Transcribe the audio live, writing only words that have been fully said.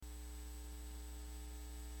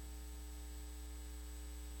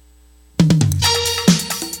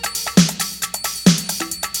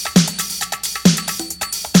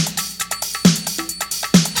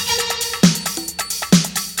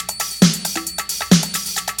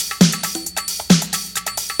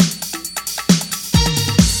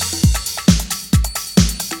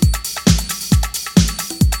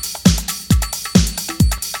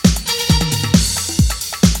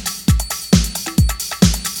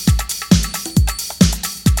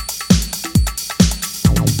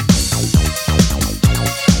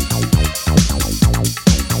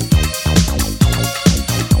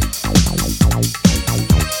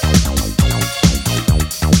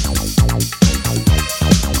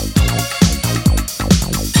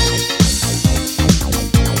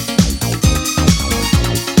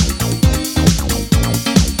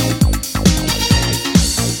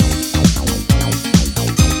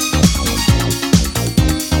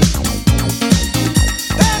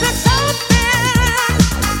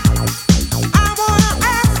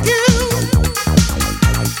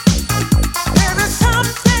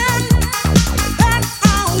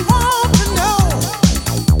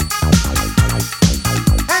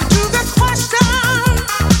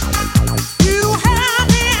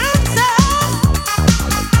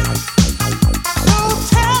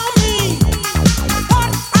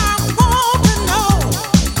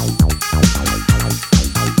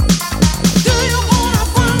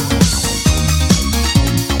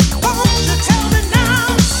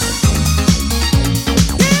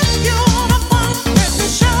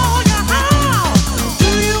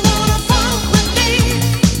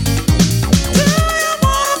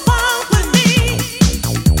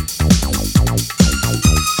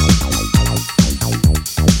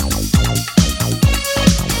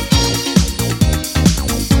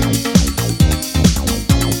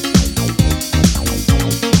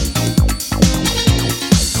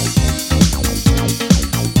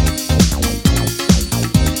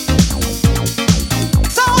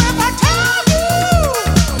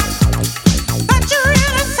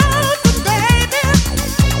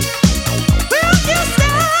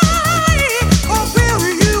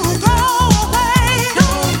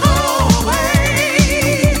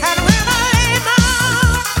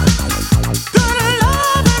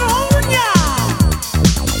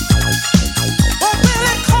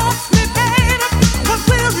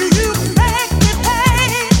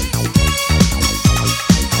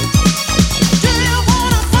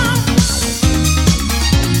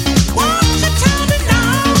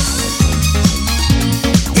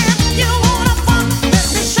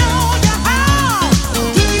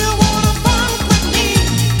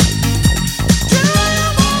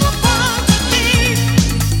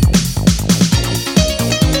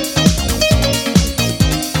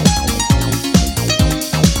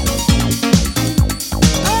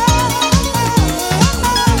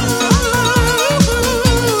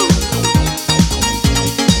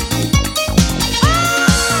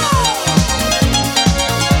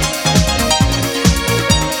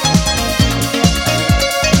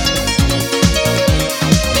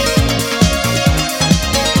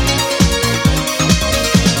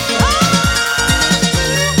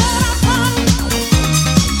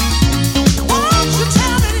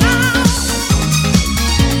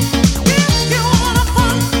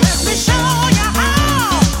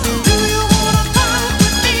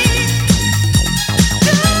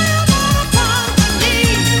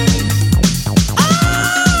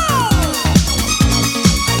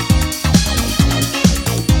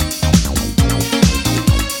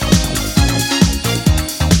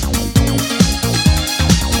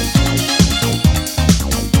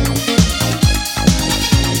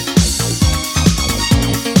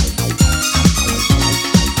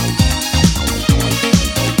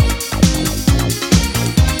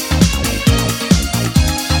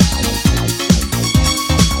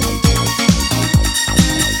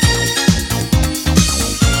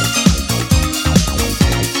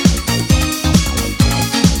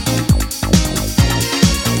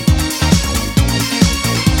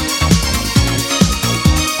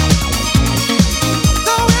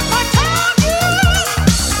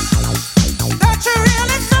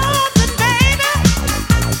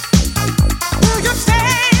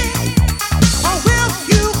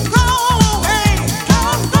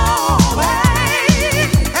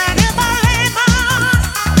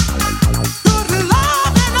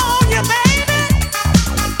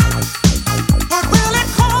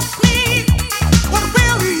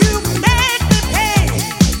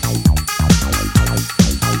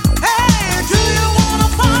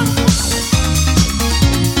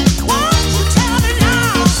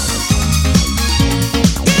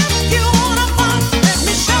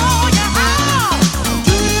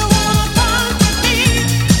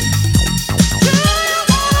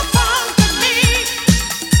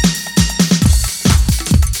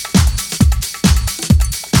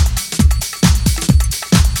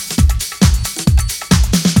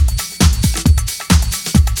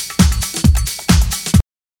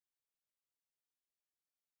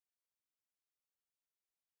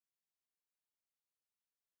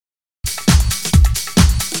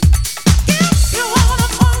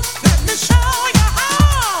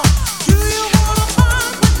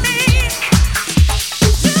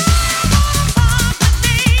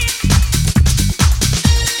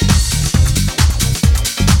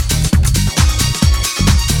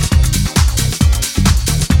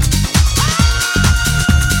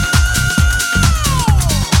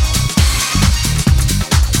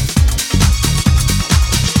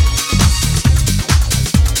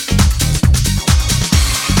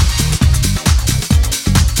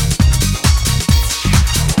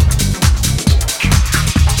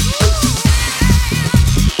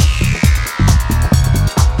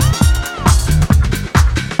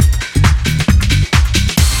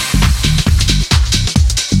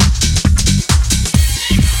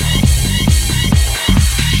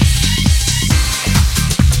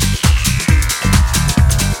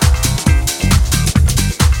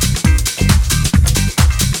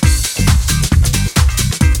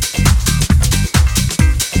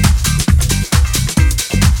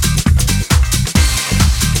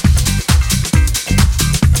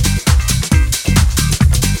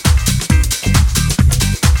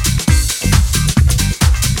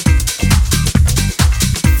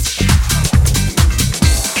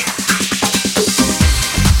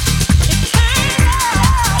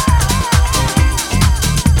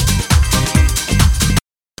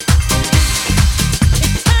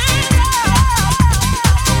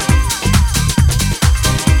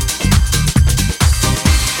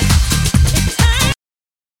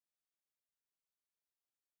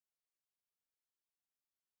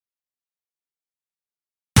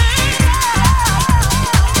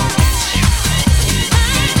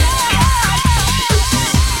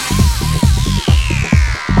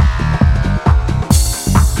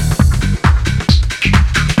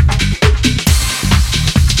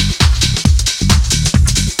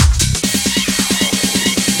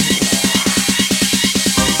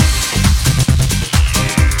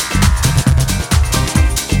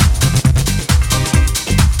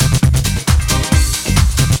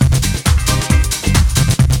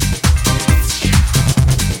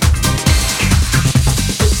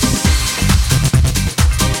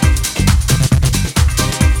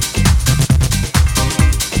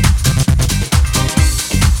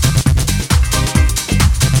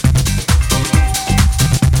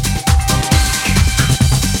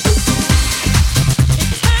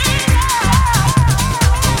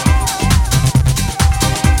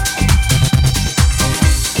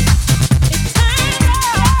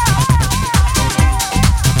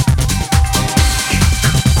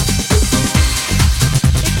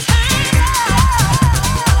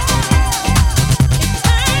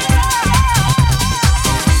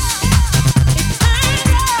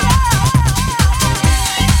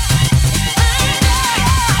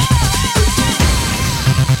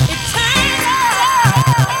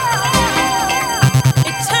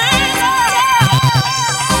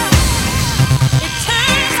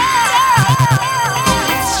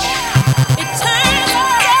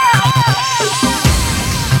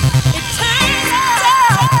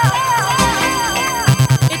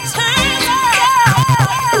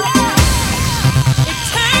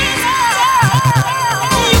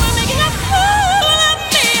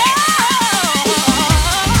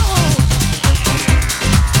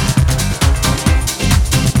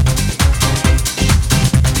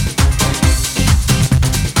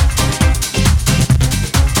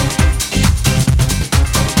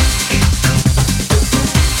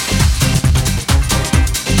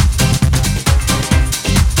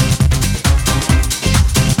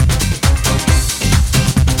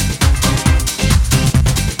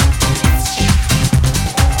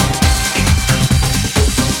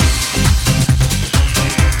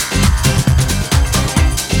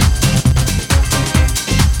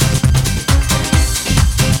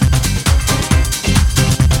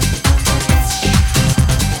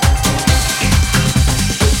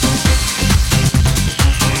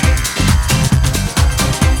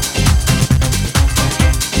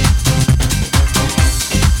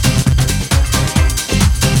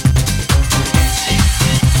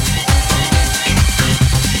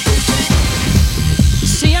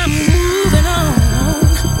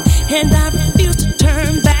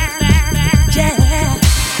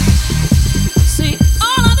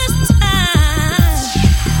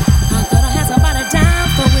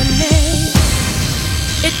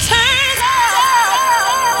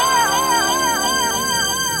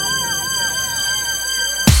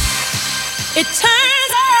It turns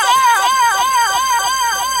out.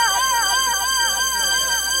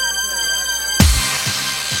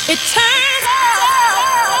 It turns out.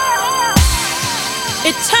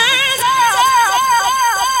 It turns out.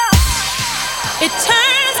 It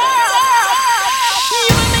turns out. You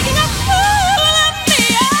were making a fool of me.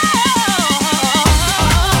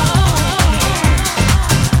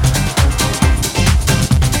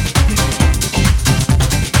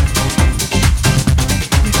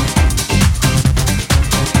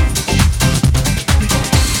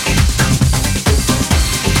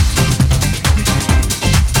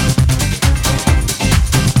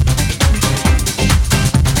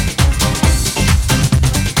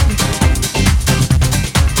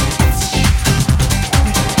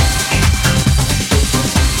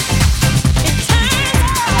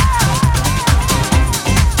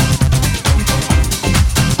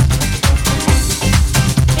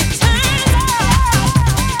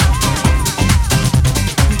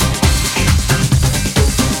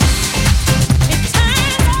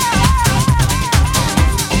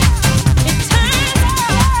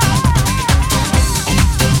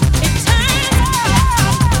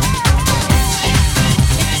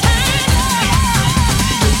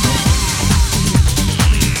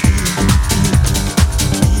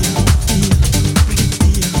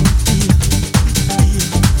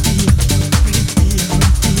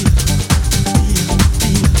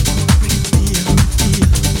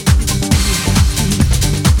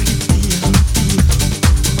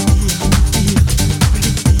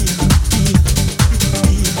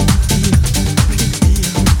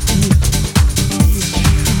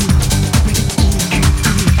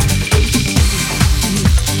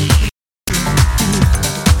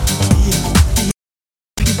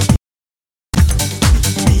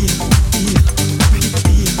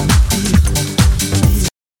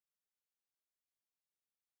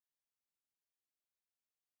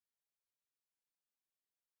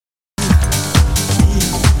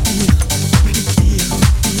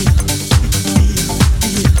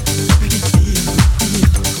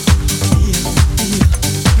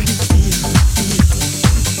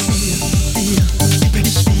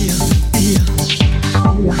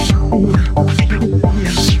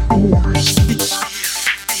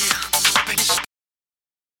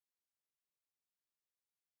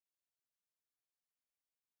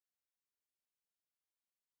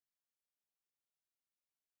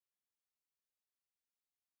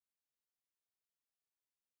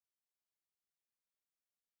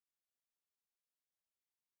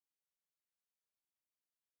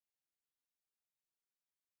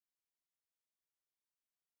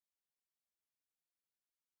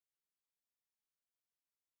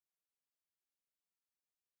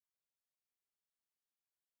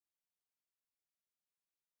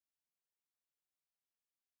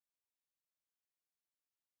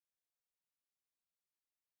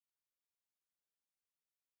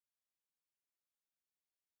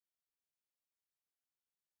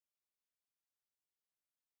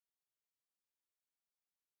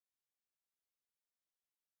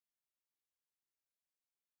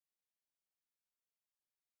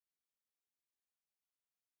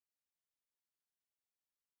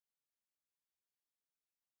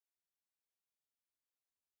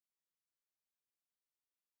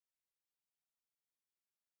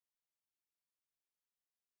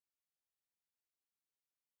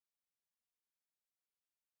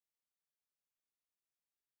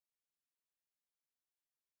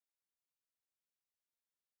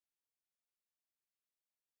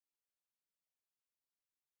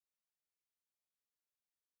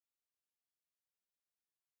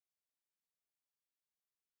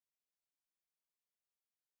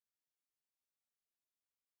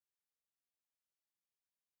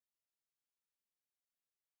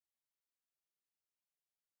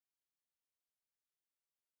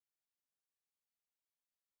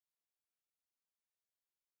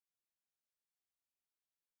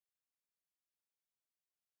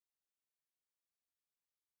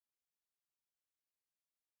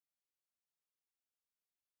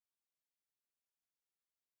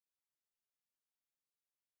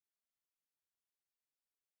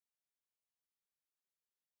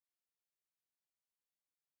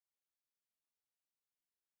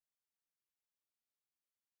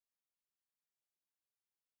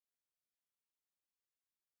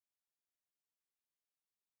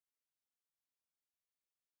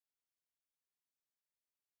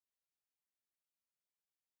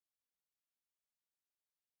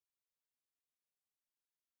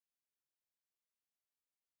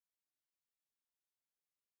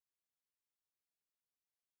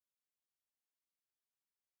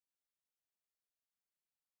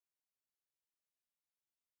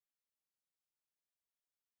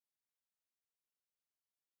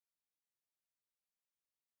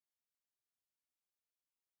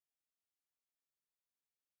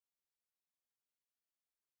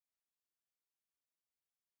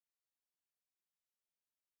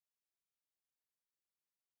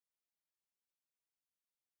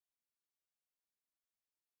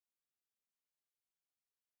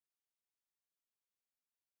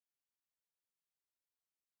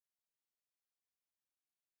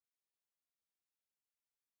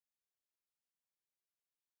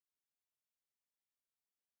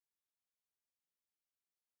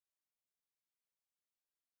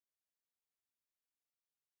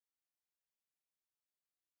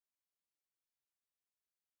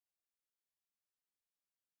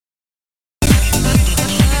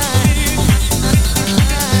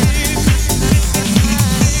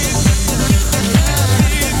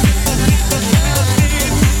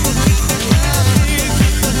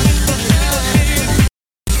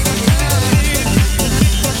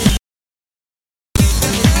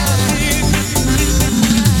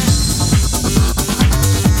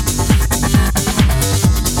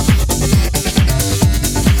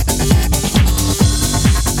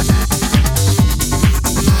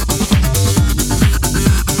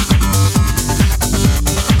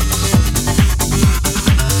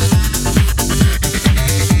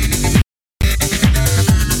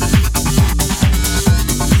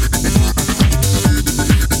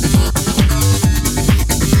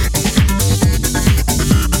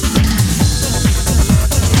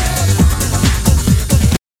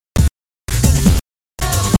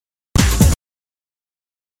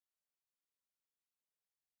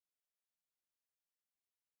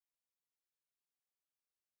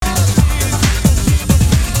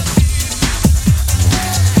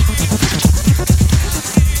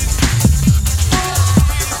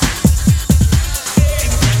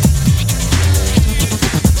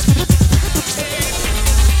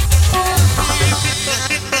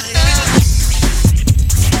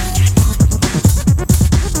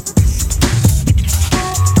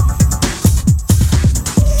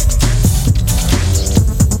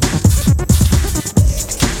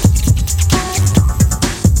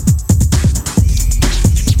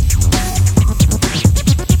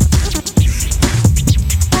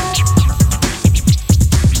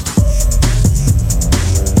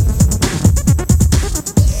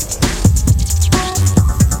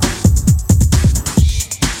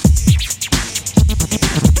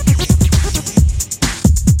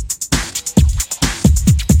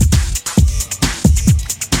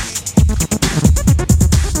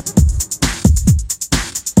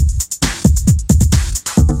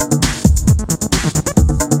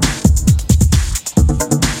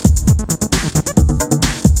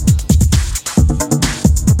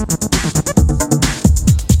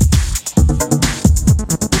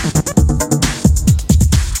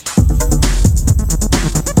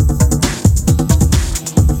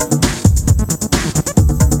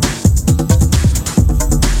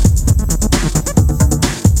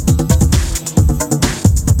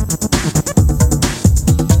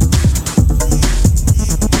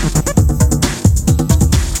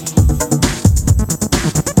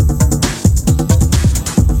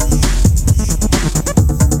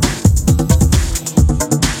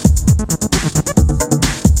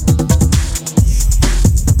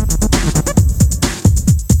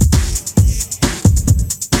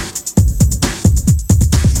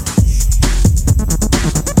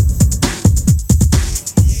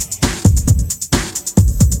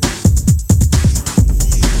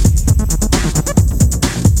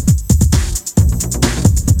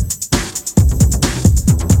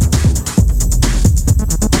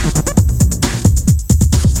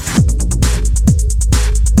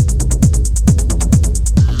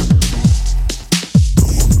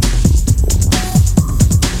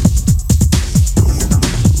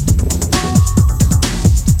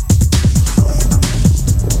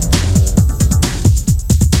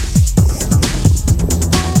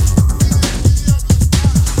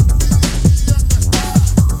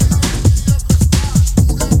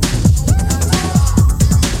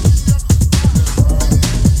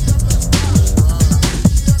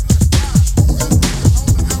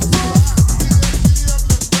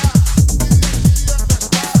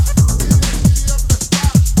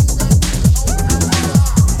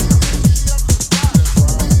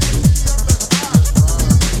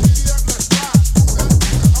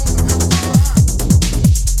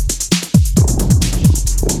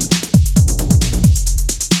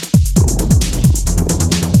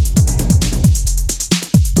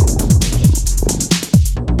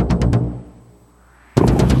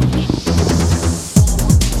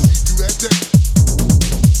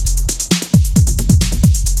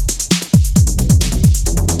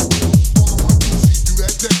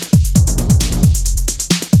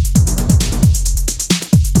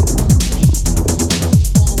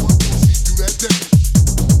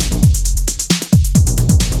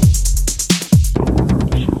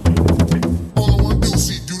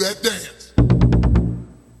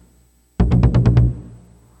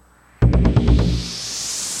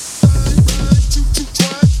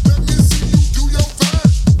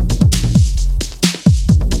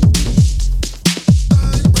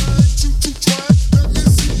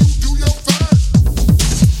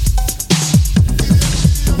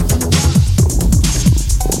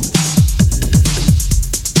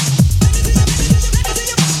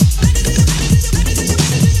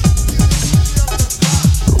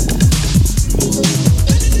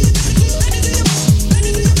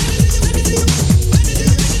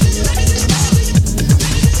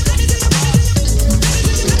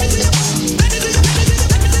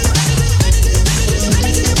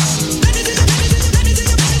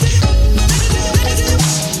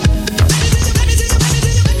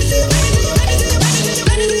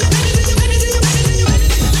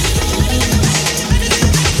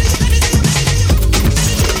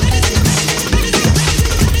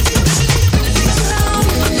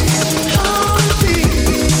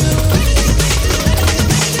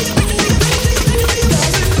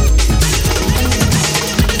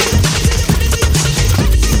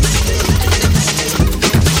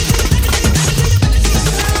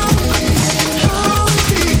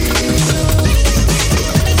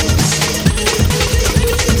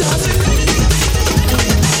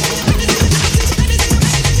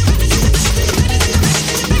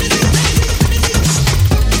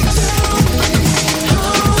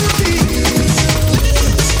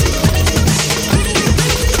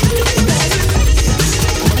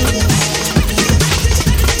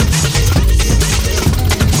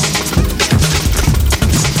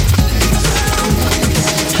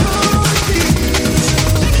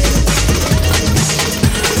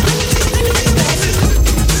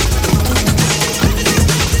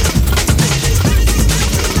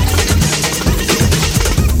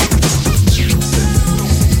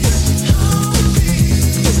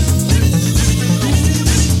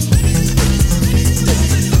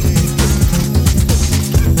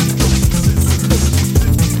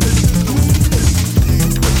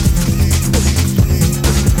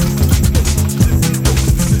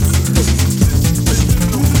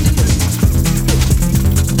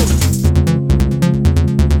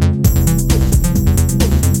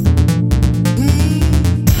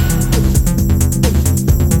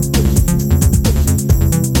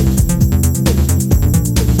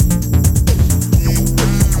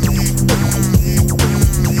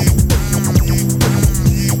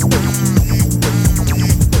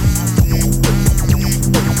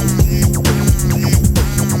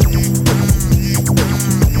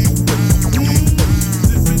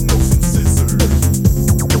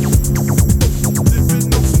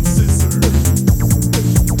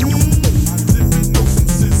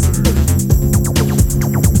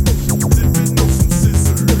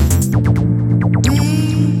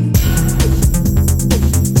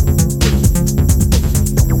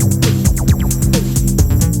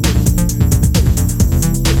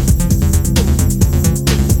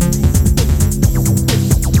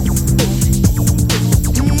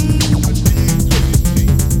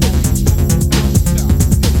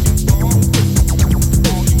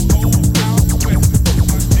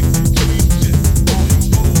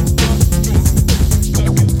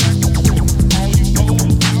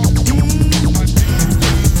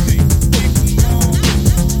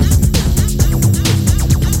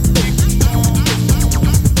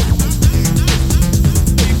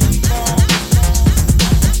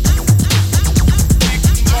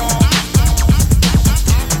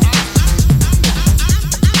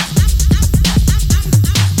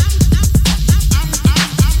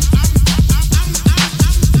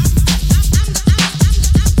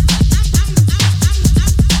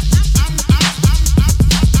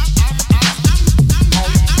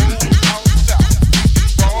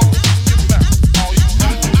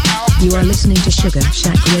 You are listening to Sugar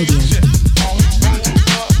Shack Radio.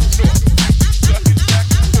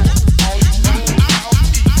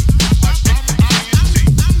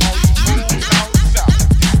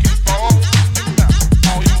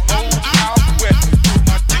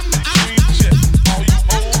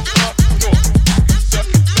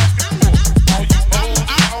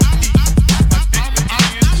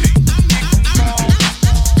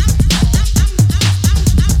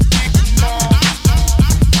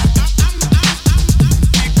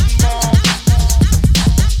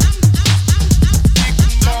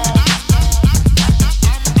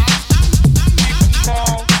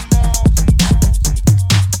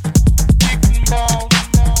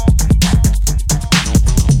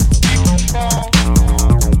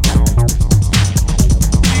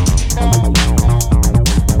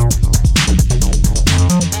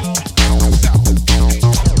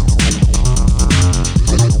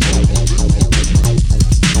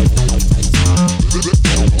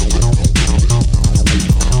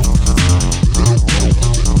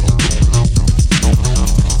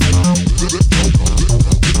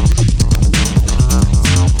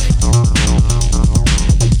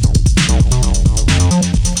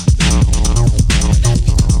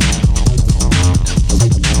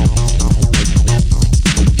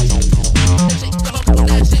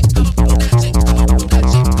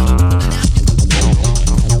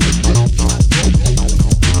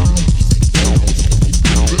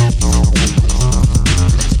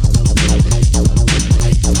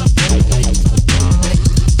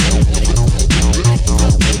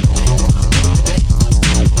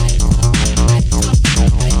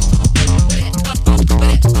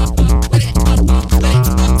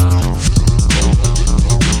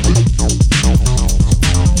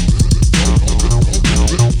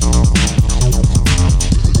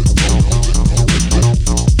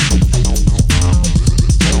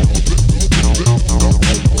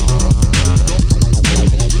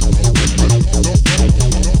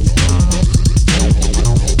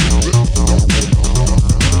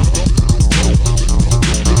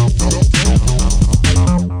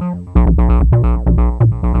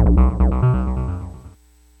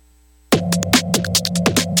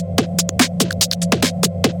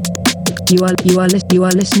 You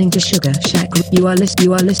are listening to Sugar Shack. You are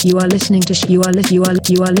listening to you are listening to you are you are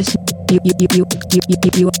you are listening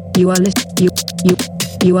you are you are listening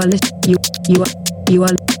you are listening you are you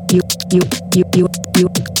are you are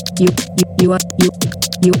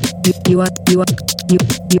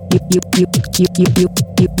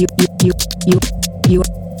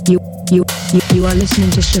you are you are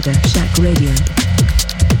listening to Sugar Shack Radio.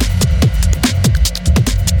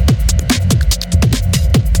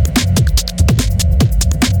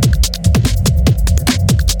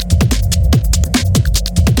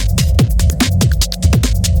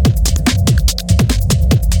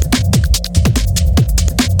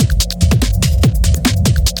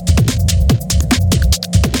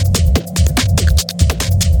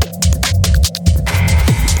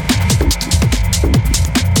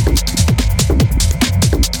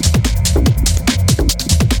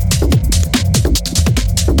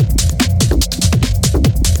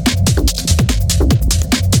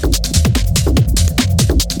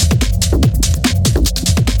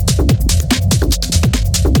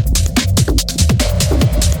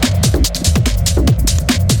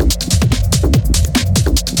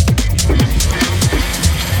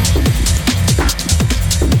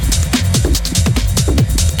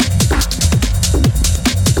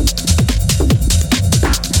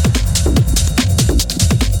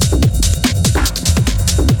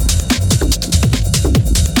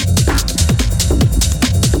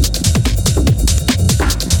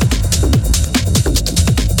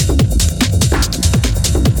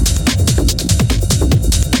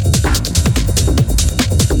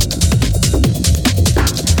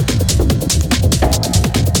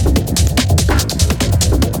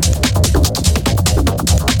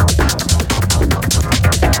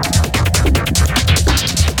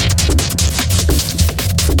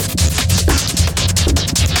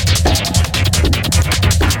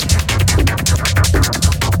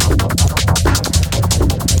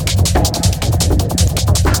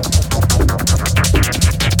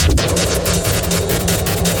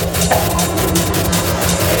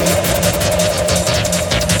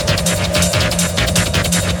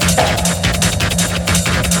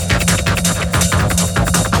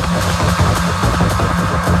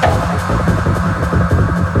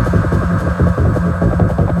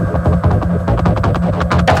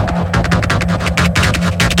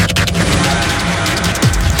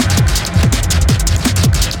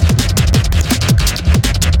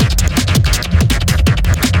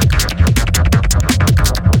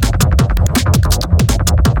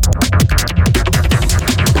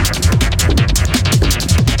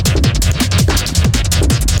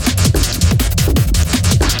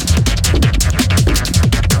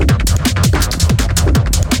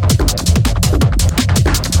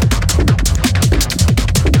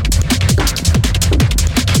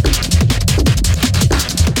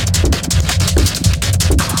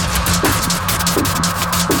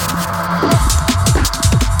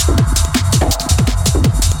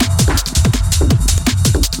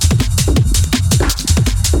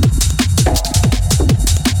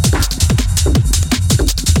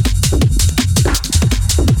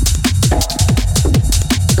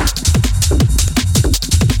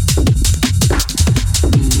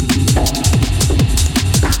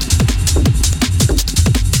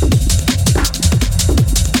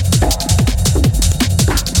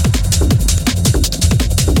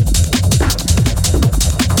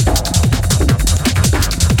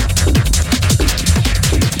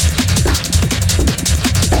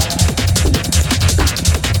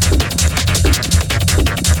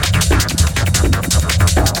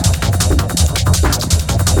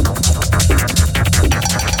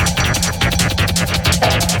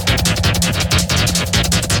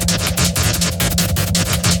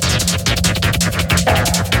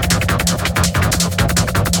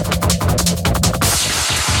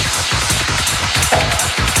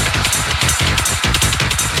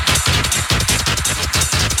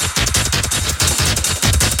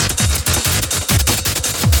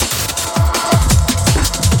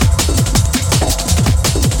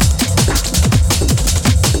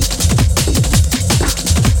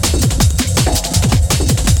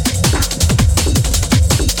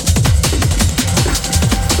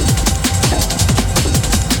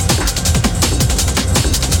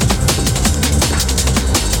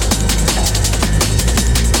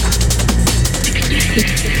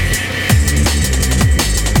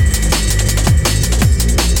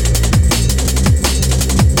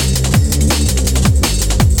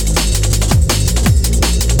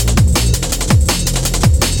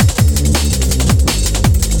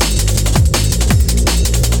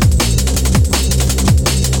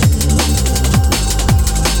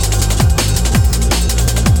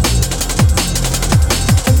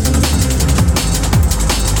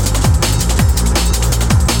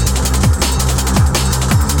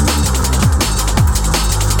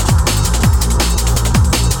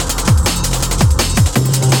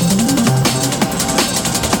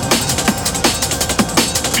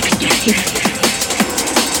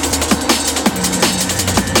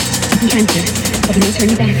 Defensive, but no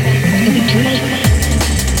turning back. It'll be too late.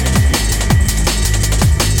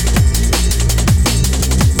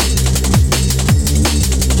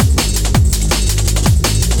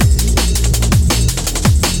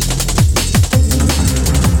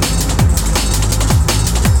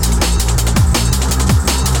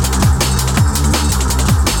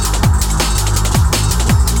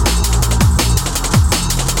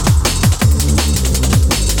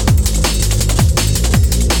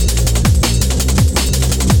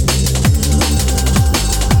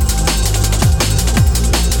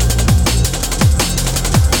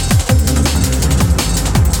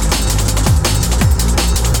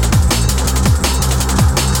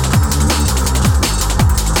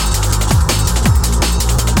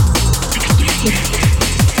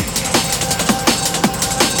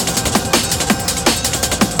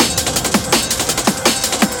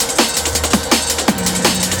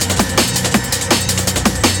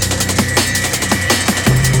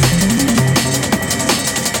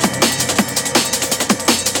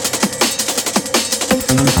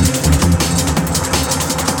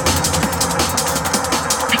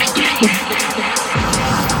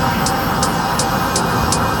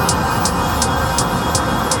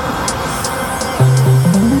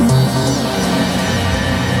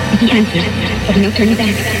 Defensive, but no turning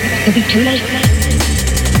back. It'll be too late.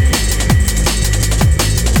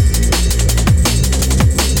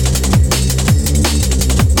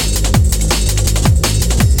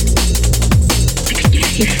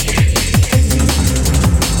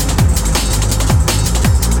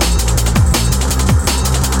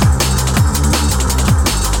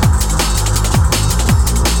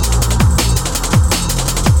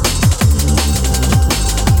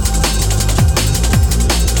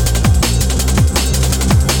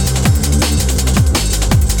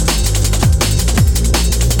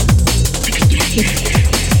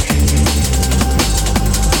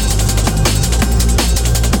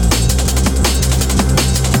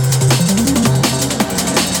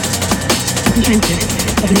 Defensive,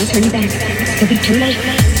 but no turning back. It'll be too late.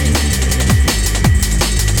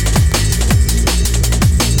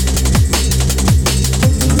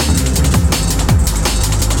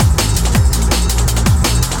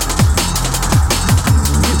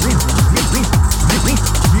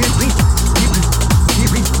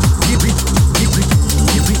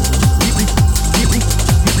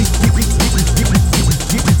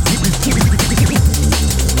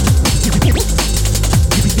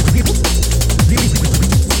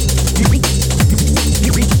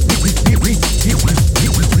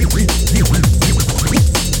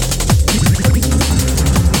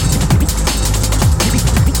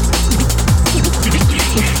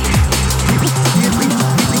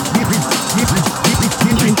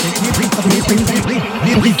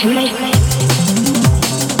 Too late.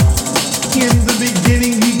 In the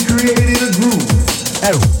beginning, he created a groove.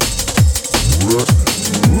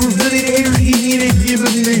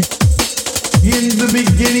 In the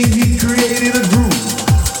beginning, he created a groove.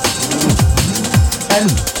 And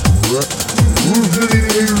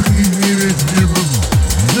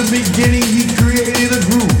the beginning, he created a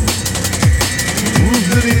groove.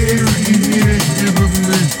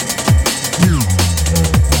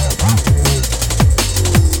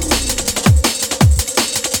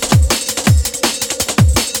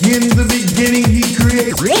 In the beginning, he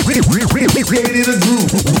created a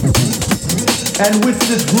groove. And with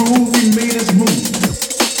this groove, we made us move.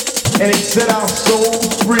 And it set our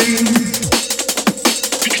souls free.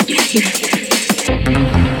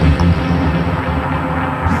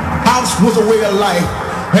 House was a way of life.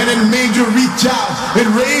 And it made you reach out and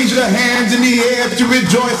raise your hands in the air to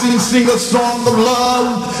rejoice and sing a song of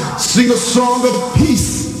love, sing a song of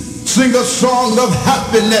peace, sing a song of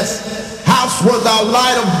happiness. House was our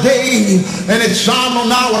light of day, and it shone on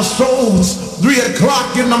our souls. 3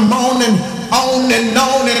 o'clock in the morning, on and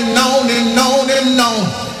on and on and on and on.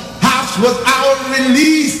 House was our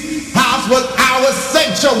release. House was our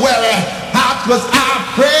sanctuary. House was our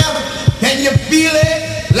prayer. Can you feel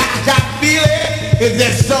it like I feel it? Is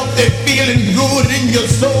there something feeling good in your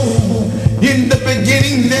soul? In the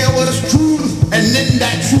beginning there was truth, and in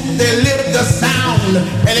that truth there lived a sound,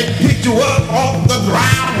 and it picked you up off the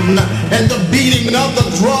ground. And the beating of the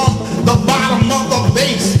drum, the bottom of the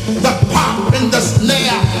bass, the pop and the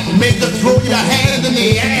snare made you throw your hands in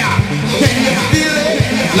the air. Can you feel it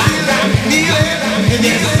like I feel it? Is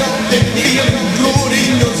there something feeling good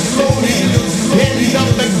in your soul? In the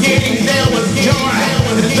beginning there was joy,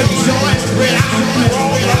 and the joy spread out through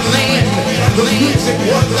all the land. The music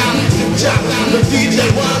was our teacher, the DJ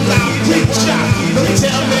was our preacher.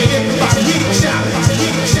 Tell me if I reach out,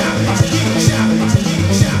 reach out, reach out,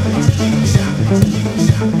 reach out.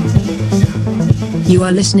 You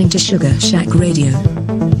are listening to Sugar Shack Radio.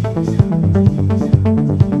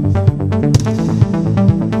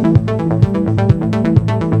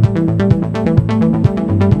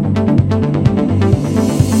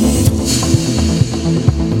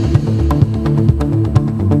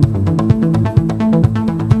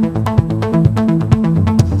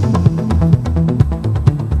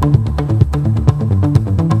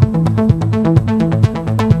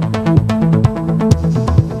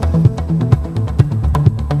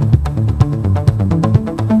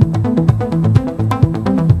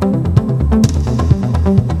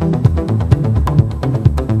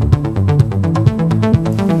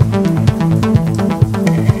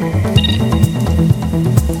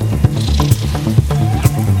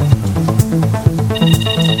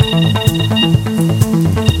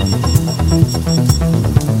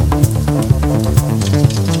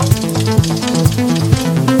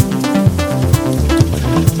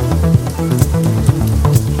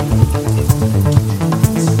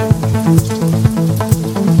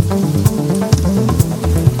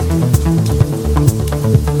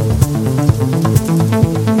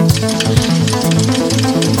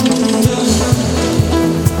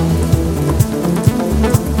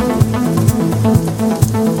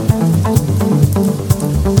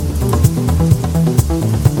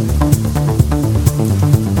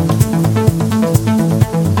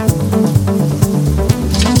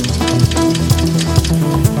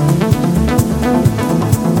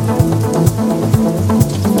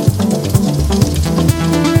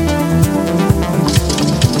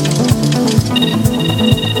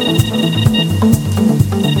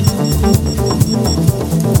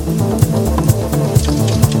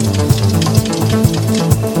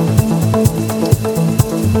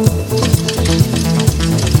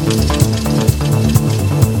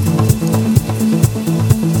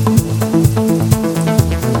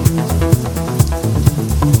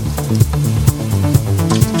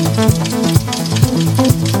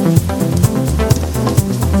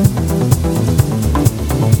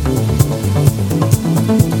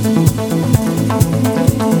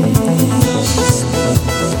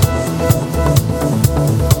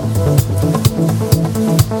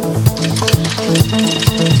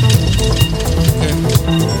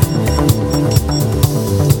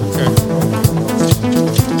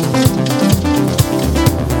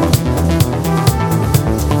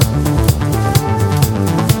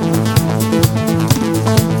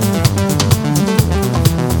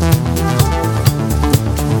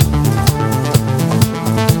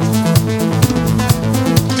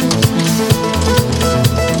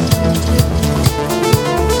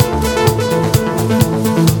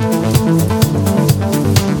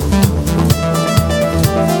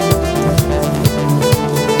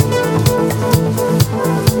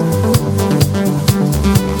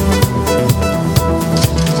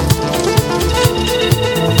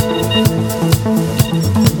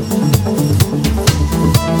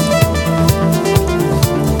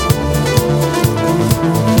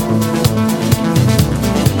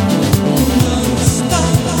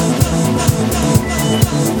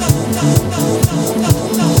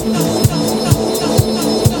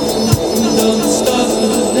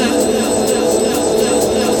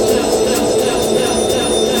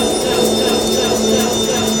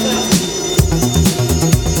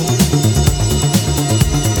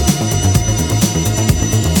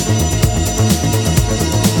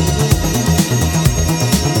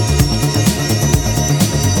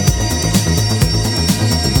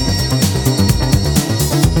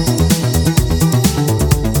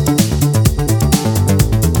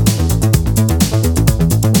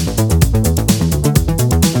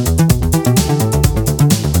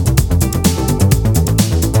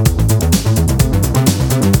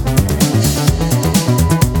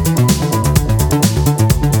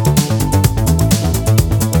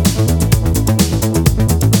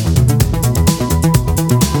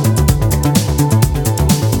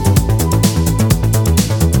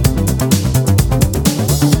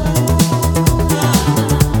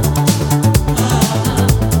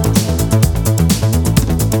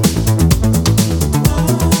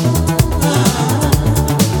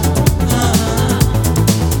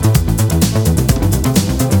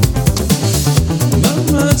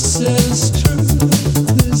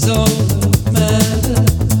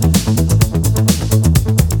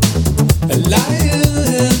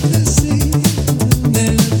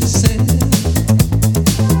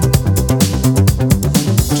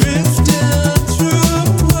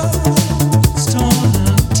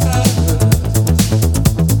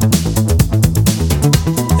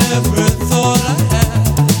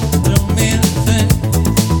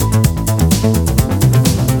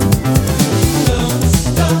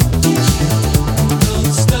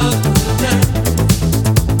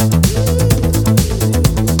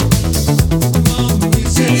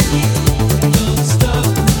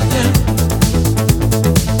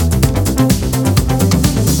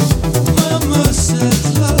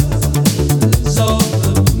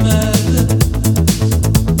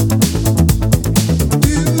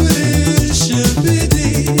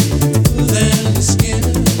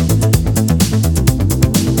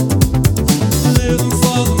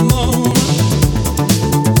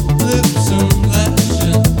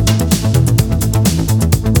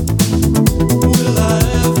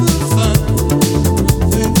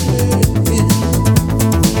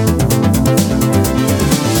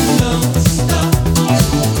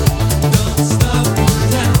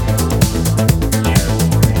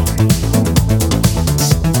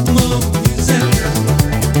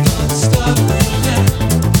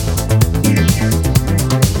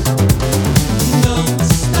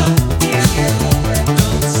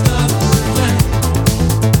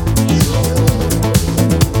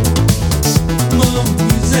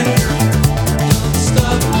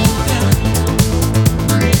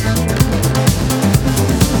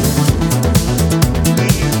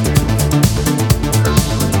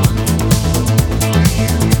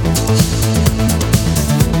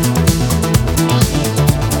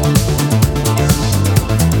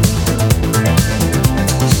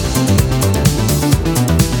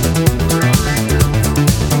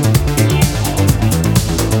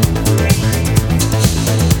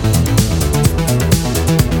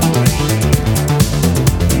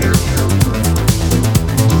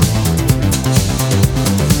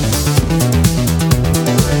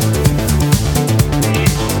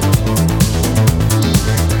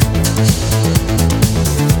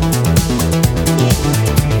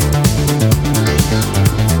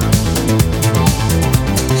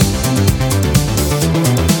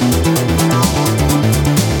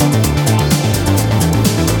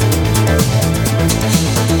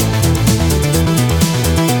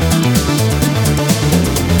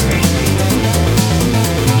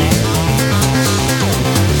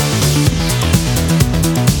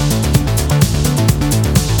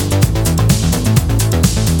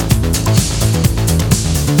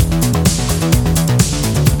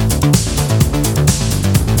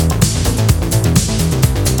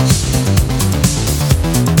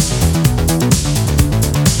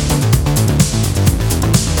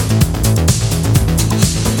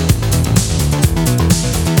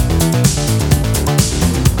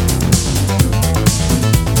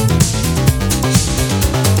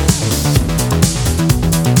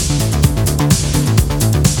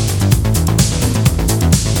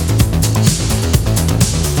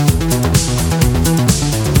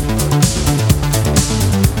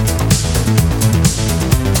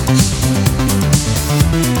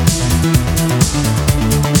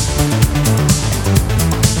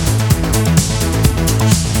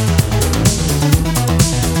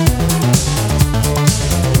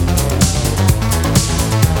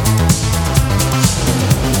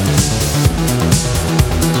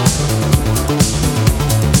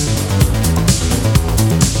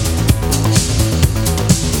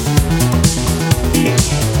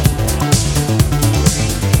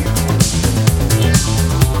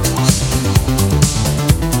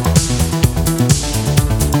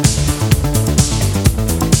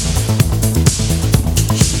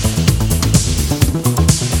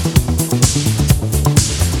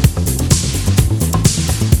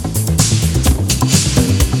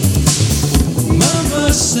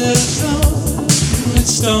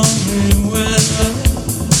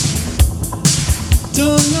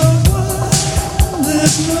 You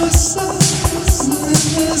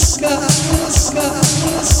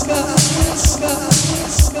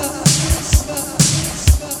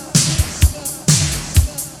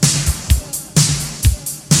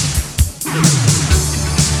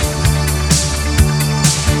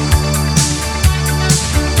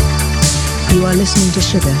are listening to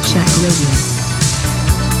Sugar Shack Radio.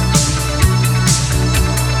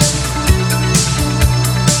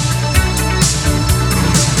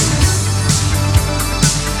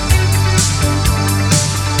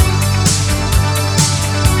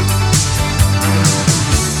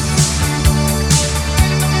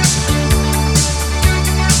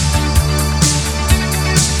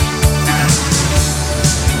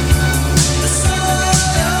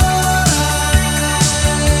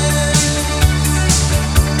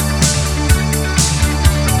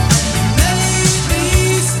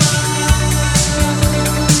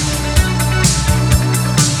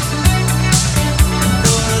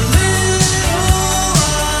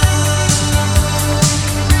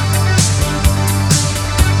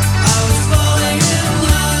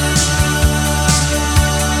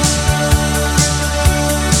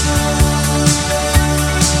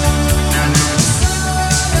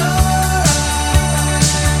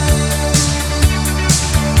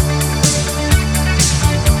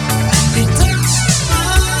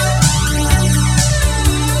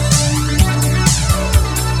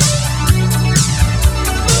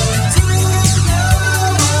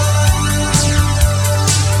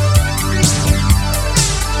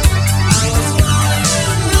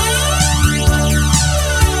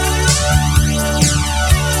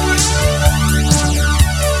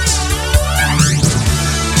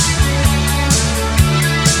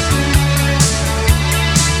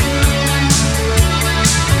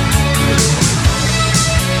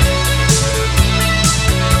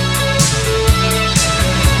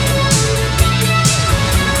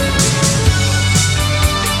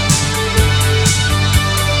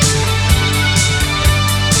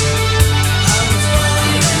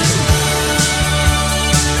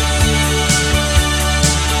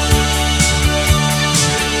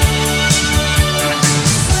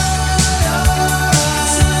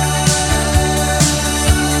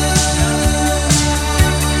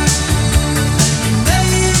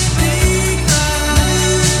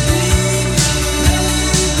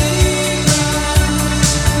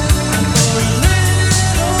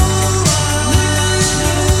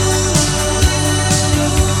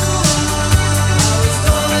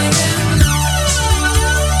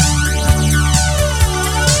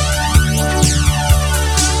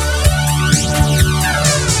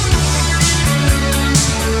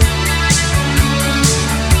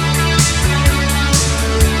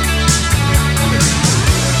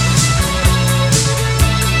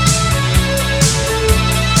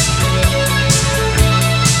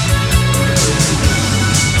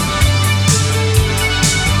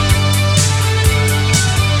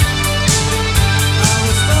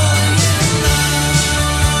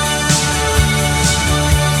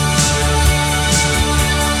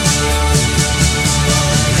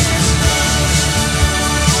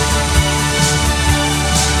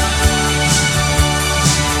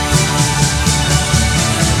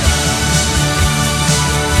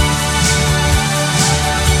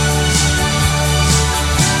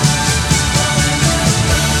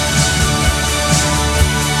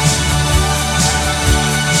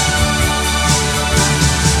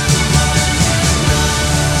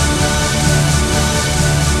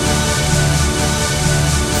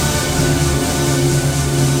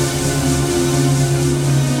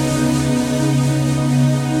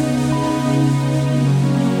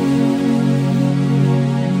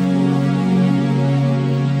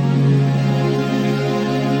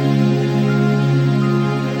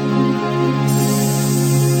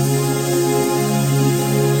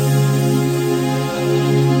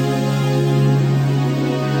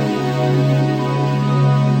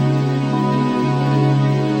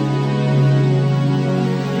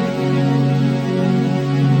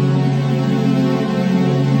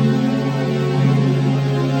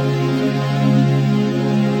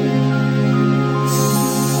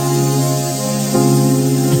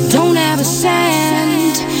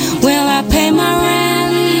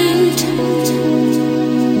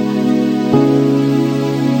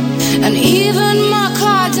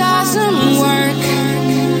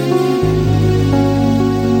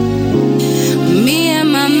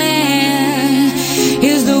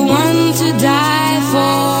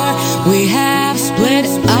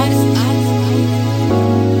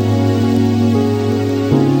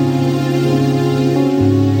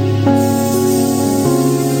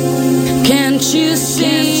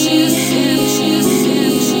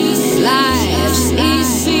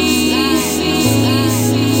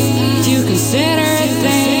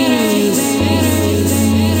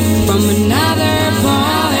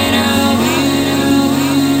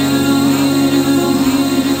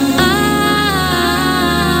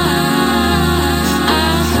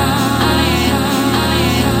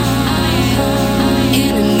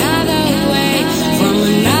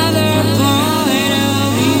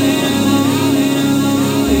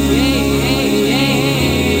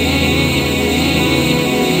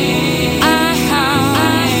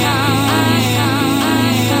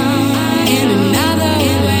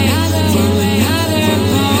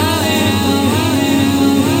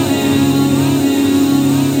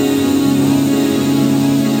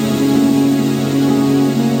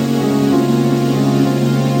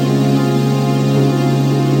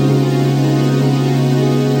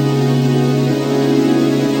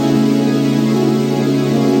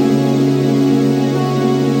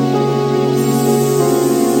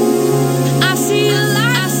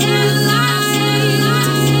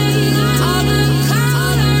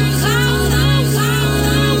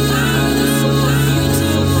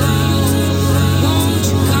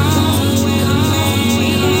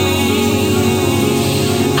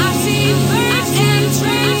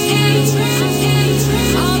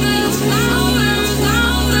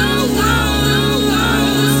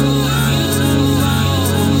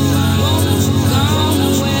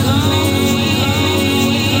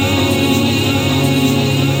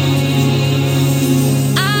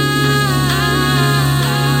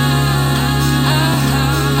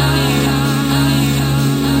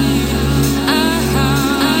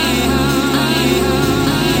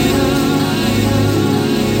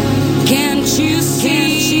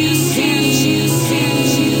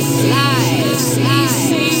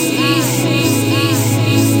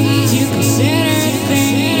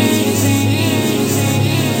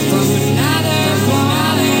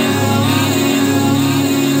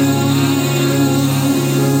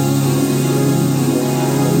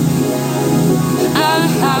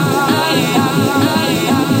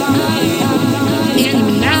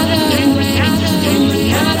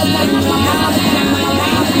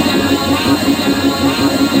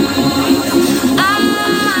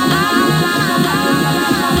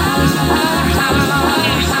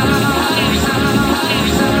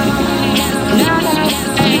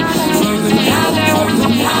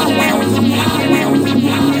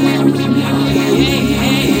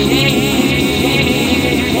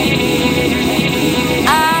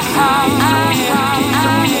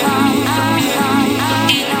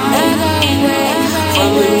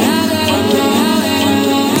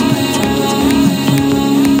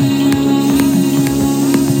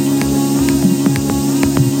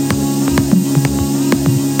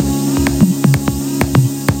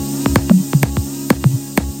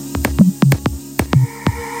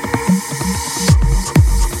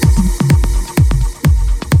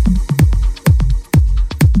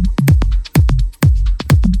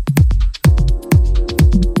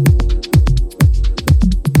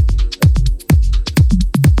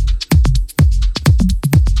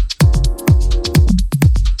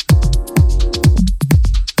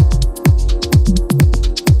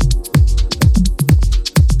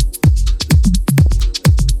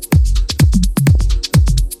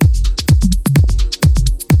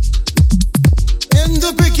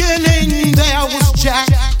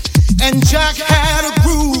 And Jack had a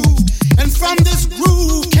groove, and from this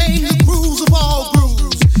groove came the grooves of all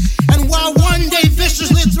grooves. And while one day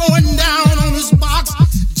viciously throwing down on his box,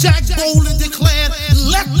 Jack boldly declared,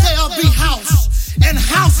 "Let there be house." And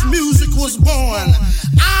house music was born.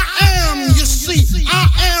 I am, you see, I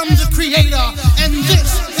am the creator, and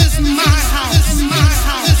this is my house. This is my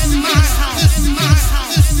house. This is my house. This is my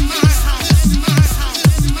house. This is my house. This is my house.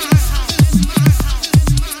 This is my house. This is my house.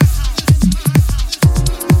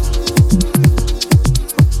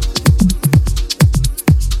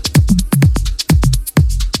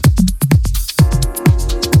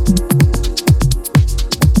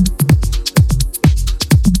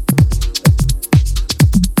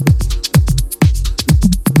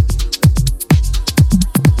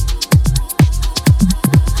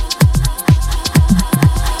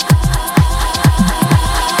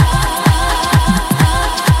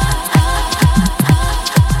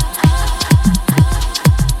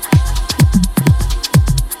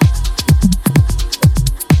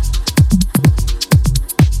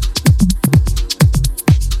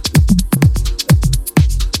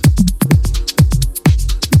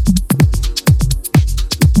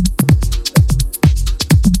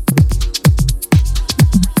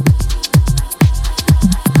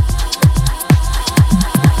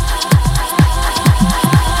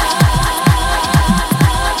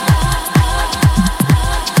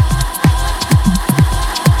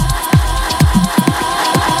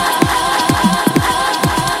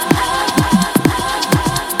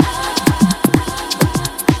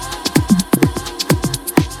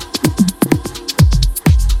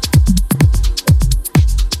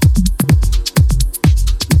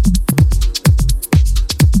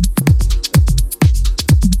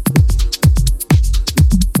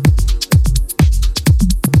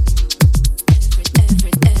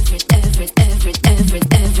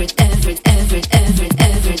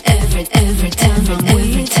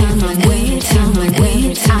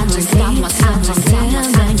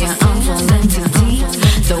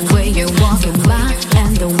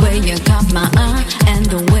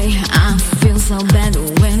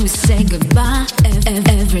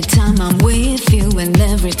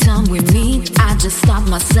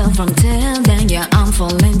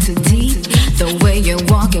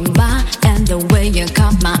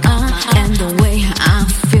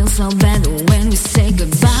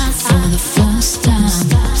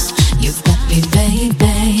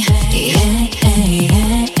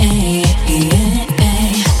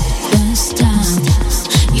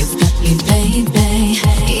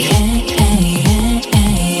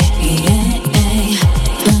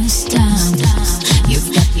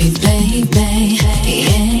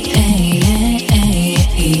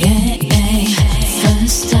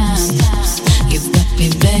 First time, you've got me,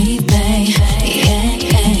 baby. Yeah, yeah,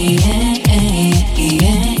 yeah, yeah.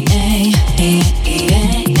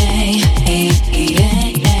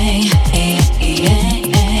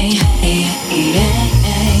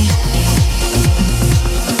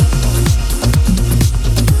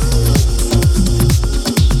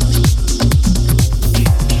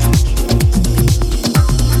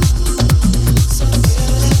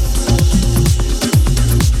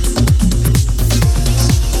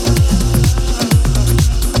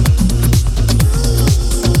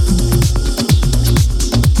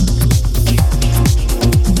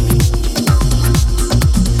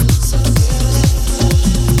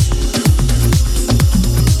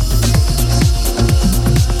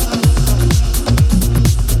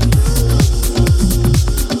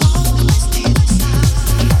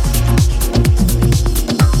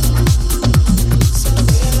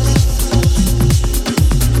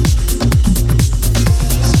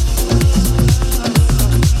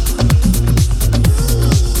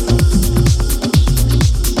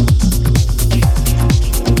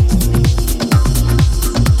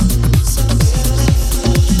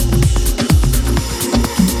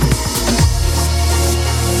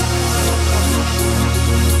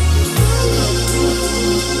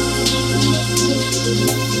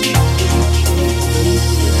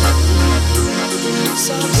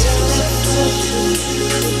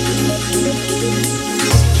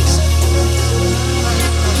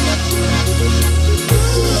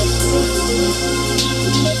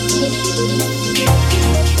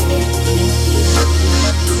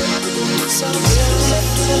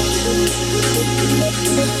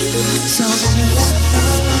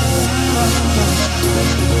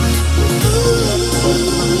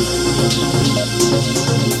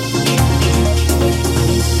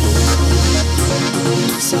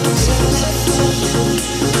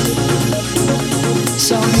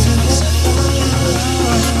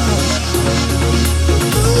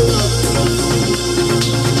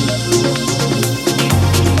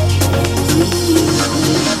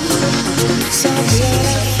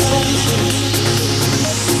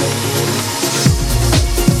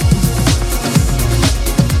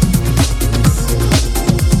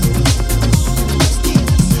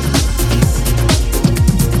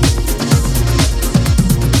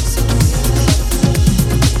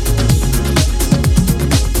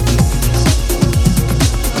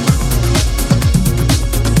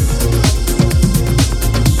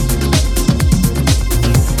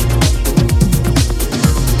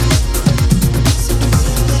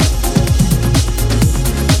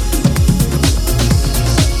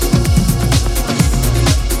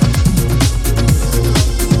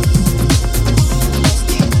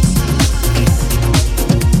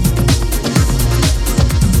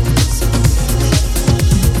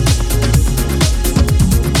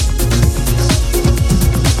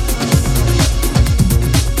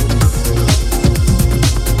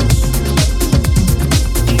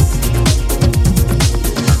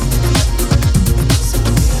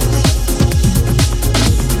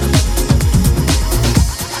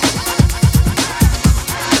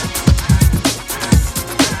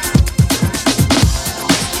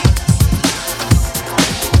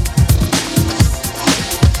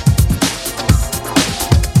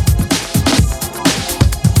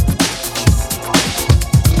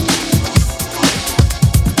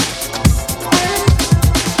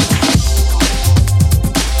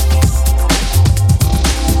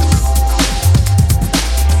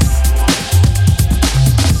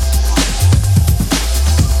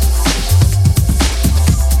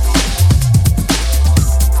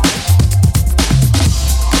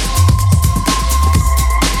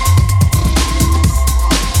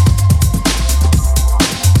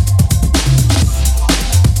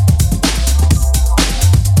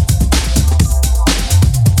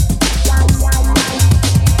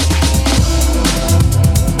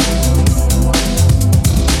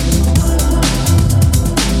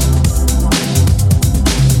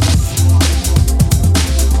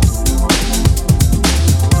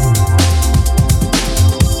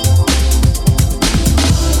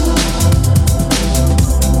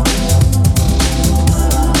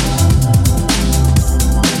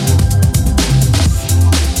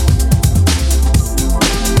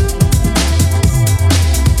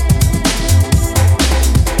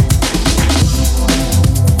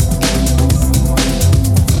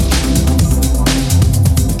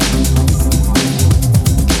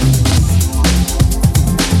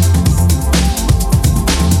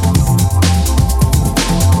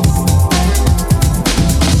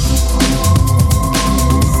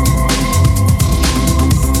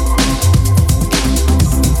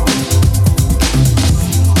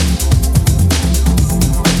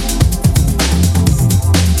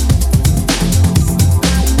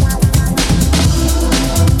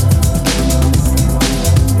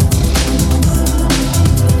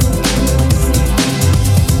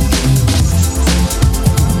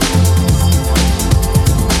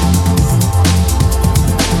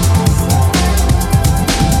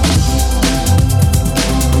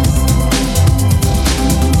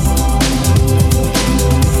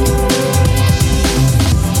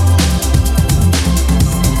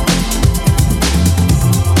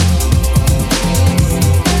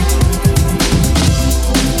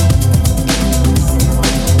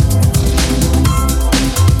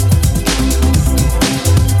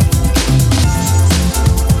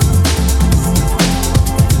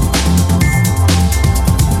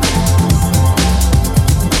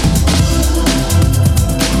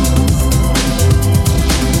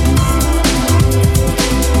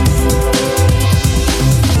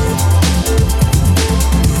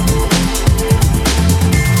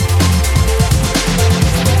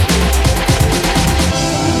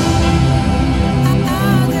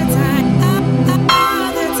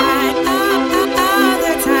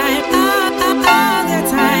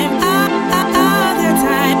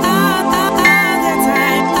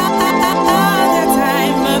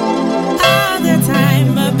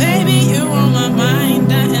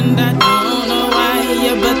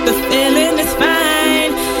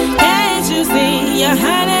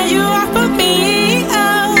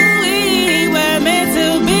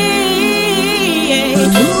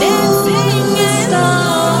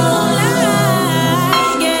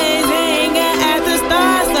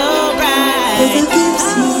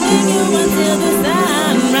 loving you until the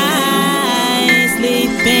sunrise,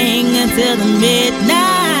 sleeping until the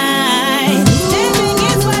midnight. Dancing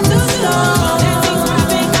is what to do. Dancing's what I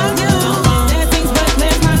think of you. Dancing's what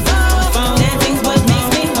clears my soul. Dancing's what makes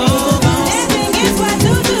me whole. Dancing is what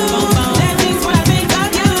to do. Dancing's what I think of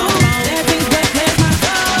you. Dancing's what clears my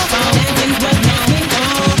soul. Dancing's what makes me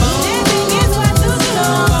whole. Dancing is what to do.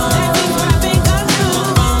 Dancing's what I think of you.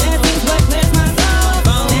 Dancing's what clears my soul.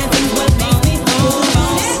 Dancing's what makes me whole.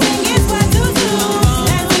 Dancing is what to do.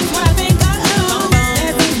 Dancing's what I think of you.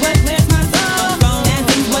 Dancing's what clears my soul.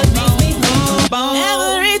 Dancing's what makes me whole.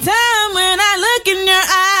 Every time when I look in your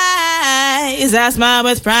eyes, I smile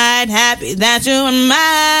with pride, happy that you are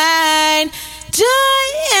mine. Joy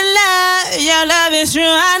and love, your love is true,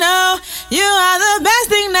 I know. You are the best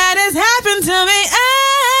thing that has happened to me.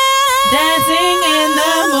 Dancing in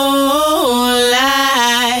the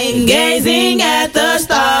moonlight, gazing at the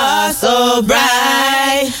stars so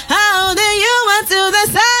bright. Holding you until the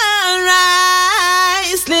sunrise,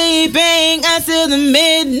 sleeping until the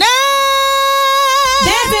midnight.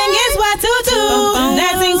 Dancing is what to do.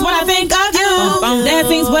 Dancing's what I think of you.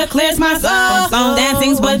 Dancing's what clears my soul.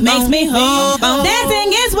 Dancing's what makes me whole.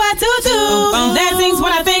 Dancing is what to do. Dancing's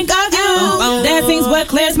what I think of you. Dancing's what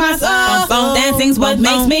clears my soul. Dancing's what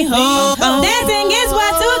makes me whole. Dancing is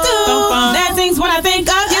what to do. Dancing's what I think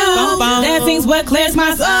of you. Dancing's what clears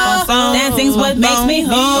my soul. Dancing's what makes me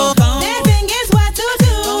whole. Dancing is what to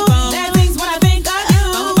do. Dancing's what I think of you.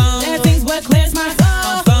 Dancing's what clears my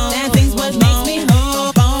soul. Dancing's what makes me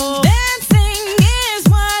whole. Dancing is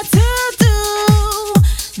what to do.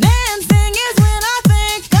 Dancing is when I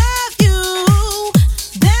think of you.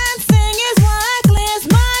 Dancing is what clears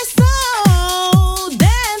my soul.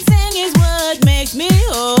 Dancing is what makes me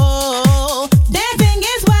whole. Dancing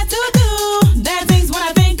is what to do. Dancing's what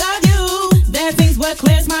I think of you. Dancing's what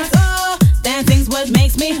clears my soul. Dancing's what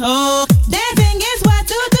makes me whole. Dancing is what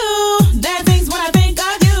to do. Dancing's what I think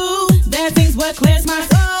of you. Dancing's what clears my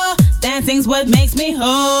soul. Dancing's what makes me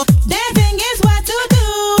whole. Dancing is what to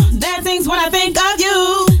do. Dancing's what I think of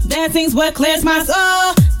you. Dancing's what clears my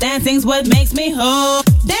soul. Dancing's what makes me whole.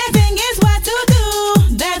 Dancing is what to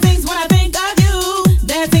do. Dancing's what I think of you.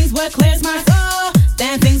 Dancing's what clears my soul.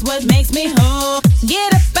 Dancing's what makes me whole.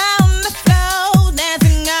 Get up on the floor,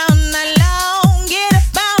 dancing all night long. Get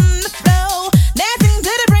up on the floor, dancing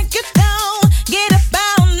to the break of dawn. Get up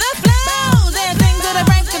on the floor, dancing to the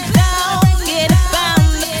break of dawn. Get up on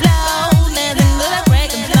the floor, dancing to the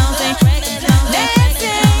break of dawn. Dancing,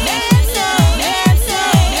 dancing, dancing,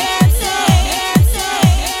 dancing.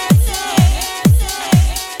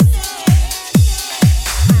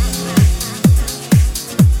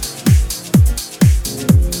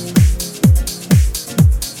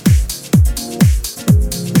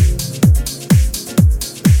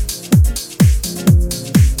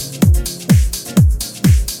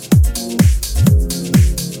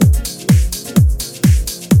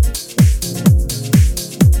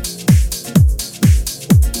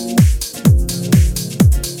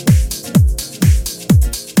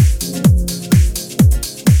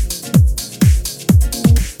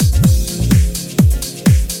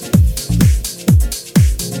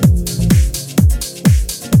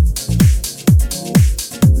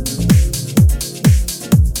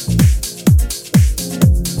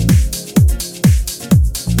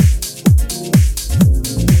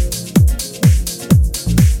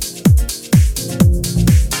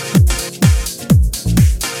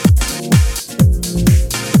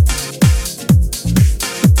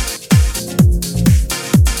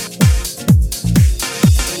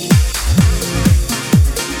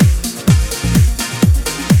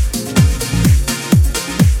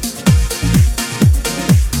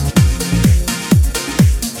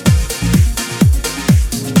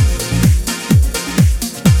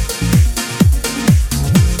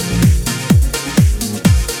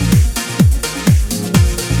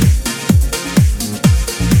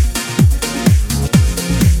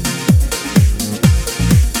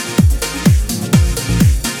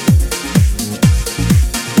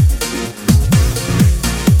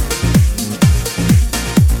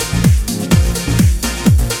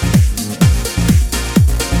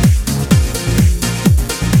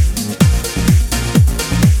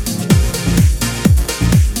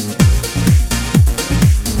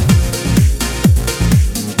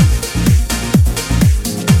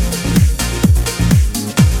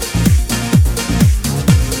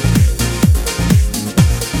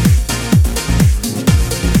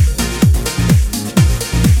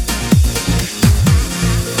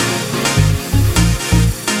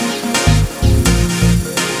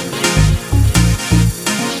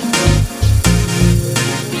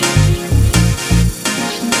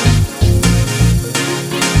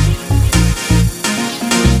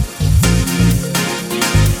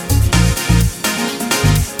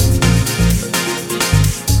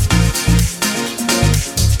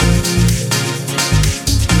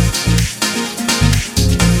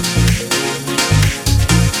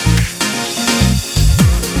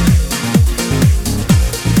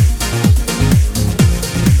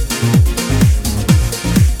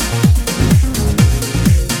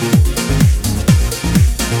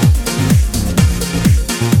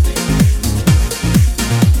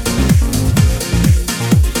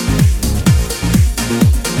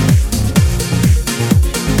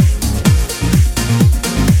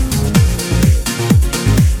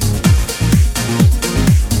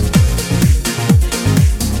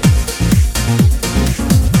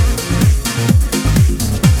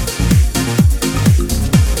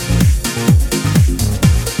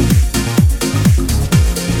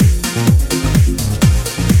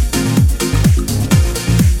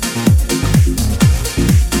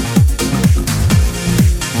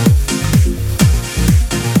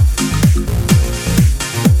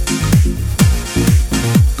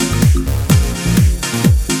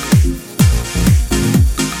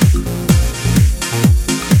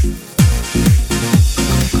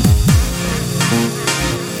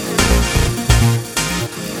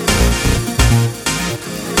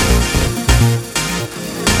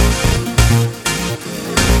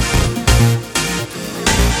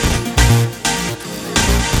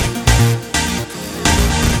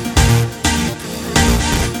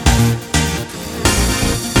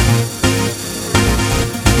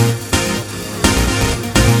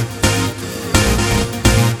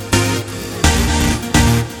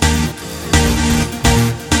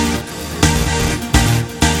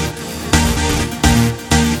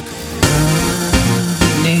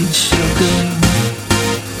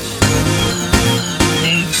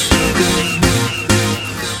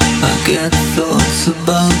 get thoughts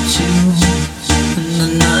about you.